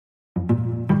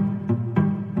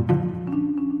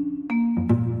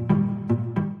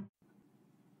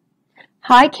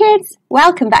Hi kids,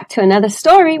 welcome back to another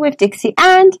story with Dixy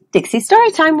and Dixy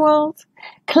Storytime World.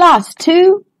 Class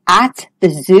 2 at the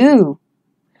zoo.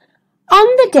 On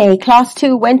the day Class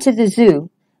 2 went to the zoo,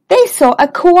 they saw a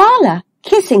koala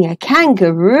kissing a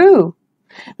kangaroo.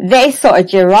 They saw a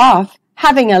giraffe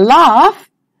having a laugh.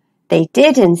 They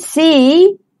didn't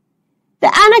see the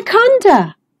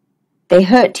anaconda. They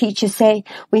heard teacher say,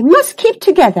 "We must keep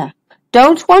together.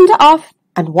 Don't wander off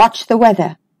and watch the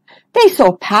weather." They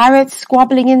saw parrots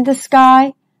squabbling in the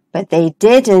sky, but they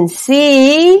didn't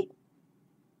see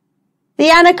the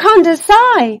anaconda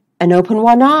sigh and open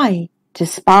one eye to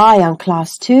spy on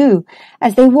Class 2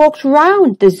 as they walked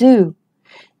round the zoo.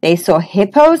 They saw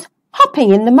hippos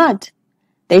hopping in the mud.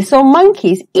 They saw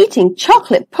monkeys eating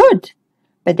chocolate pud,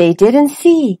 but they didn't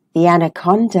see the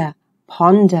anaconda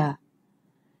ponder.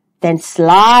 Then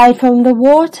slide from the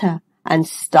water and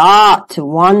start to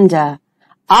wander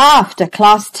after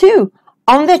Class 2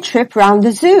 on their trip round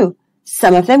the zoo,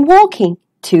 some of them walking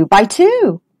 2 by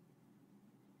 2.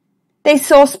 They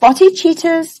saw spotty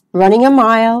cheetahs running a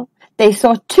mile. They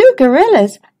saw 2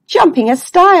 gorillas jumping a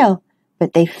stile,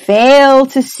 but they failed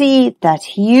to see that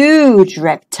huge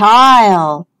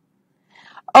reptile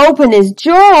open his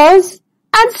jaws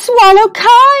and swallow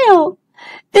Kyle.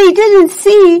 They didn't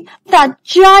see that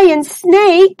giant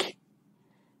snake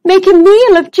make a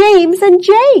meal of James and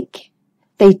Jake.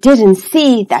 They didn't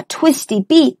see that twisty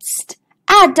beast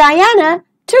add Diana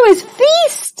to his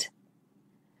feast.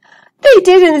 They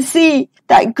didn't see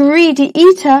that greedy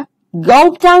eater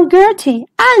gulp down Gertie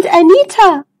and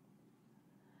Anita.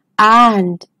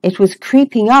 And it was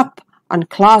creeping up on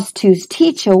Class 2's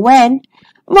teacher when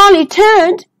Molly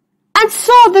turned and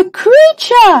saw the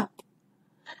creature.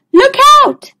 "Look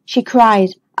out!" she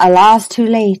cried, alas too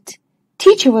late.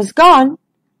 Teacher was gone,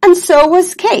 and so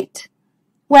was Kate.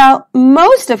 Well,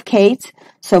 most of Kate,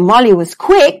 so Molly was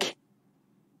quick.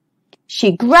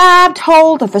 She grabbed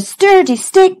hold of a sturdy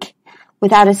stick.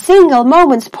 Without a single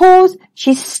moment's pause,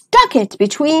 she stuck it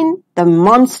between the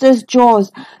monster's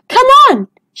jaws. "Come on!"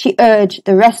 she urged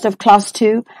the rest of Class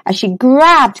 2 as she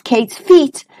grabbed Kate's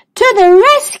feet. "To the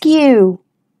rescue!"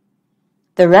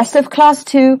 The rest of Class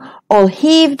 2 all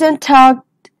heaved and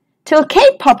tugged till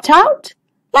Kate popped out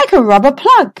like a rubber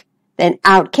plug. Then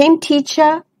out came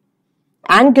teacher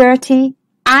and Gertie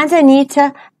and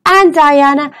Anita and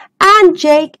Diana and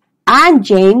Jake and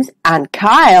James and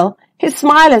Kyle, his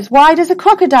smile as wide as a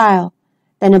crocodile.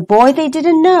 Then a boy they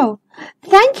didn't know.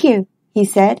 "Thank you," he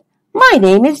said. "My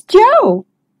name is Joe."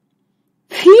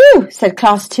 "Phew," said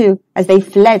Class 2 as they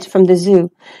fled from the zoo.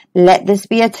 "Let this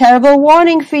be a terrible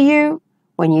warning for you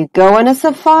when you go on a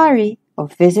safari or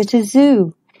visit a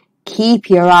zoo.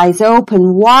 Keep your eyes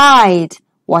open wide,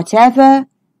 whatever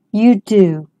you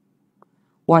do.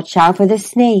 Watch out for the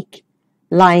snake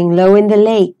lying low in the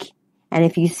lake. And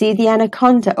if you see the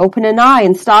anaconda open an eye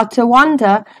and start to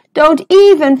wonder, don't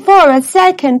even for a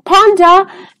second ponder,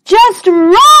 just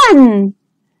run!"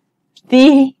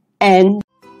 The end.